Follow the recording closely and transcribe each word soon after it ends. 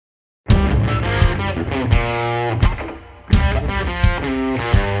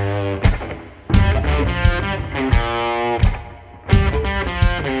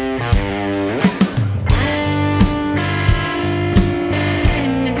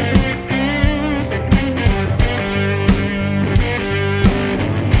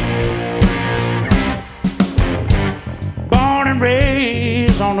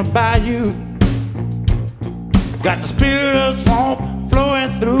feel the swamp flowing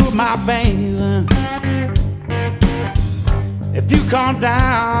through my veins. If you come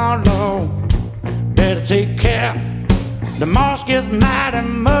down low, better take care. The marsh gets mighty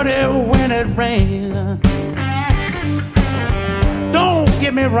muddy when it rains. Don't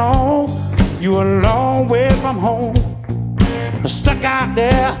get me wrong, you're a long way from home, stuck out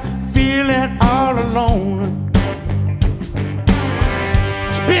there feeling all alone.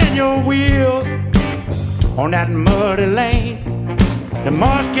 Spin your wheels on that muddy lane. The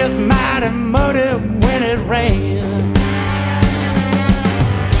marsh gets mighty muddy when it rains.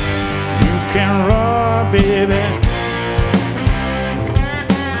 You can run, baby,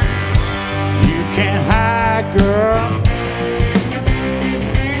 you can't hide, girl.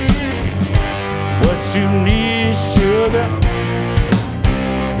 What you need, sugar,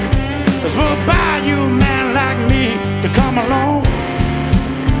 is for a Bayou man like me to come along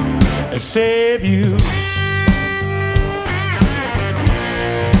and save you.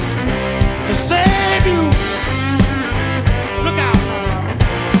 To save you. Look out.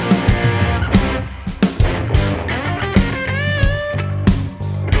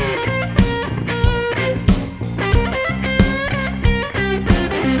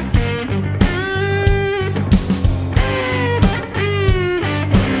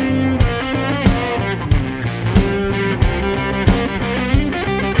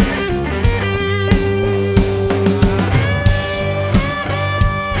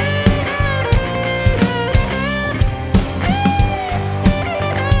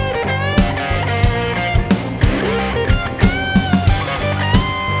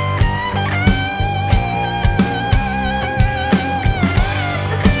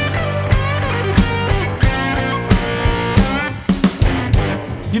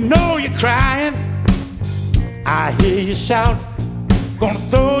 You know you're crying, I hear you shout. Gonna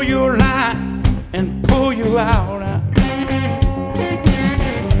throw you a line and pull you out.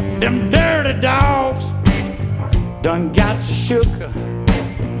 Them dirty dogs done got you shook,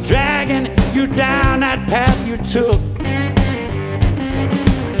 dragging you down that path you took.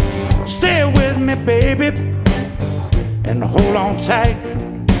 Stay with me, baby, and hold on tight.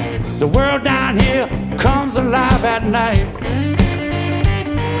 The world down here comes alive at night.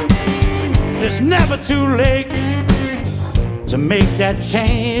 It's never too late to make that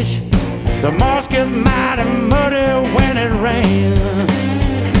change. The marsh gets mighty muddy when it rains.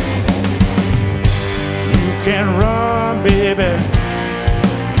 You can run, baby,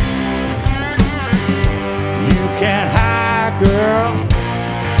 you can't hide, girl.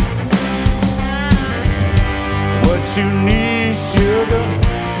 What you need, sugar,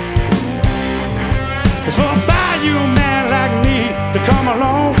 is for a Bayou man like me to come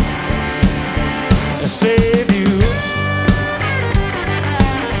along and save you.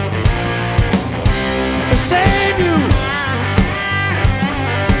 To save you.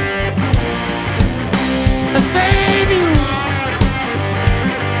 To save you.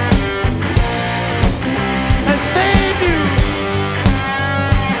 To save you.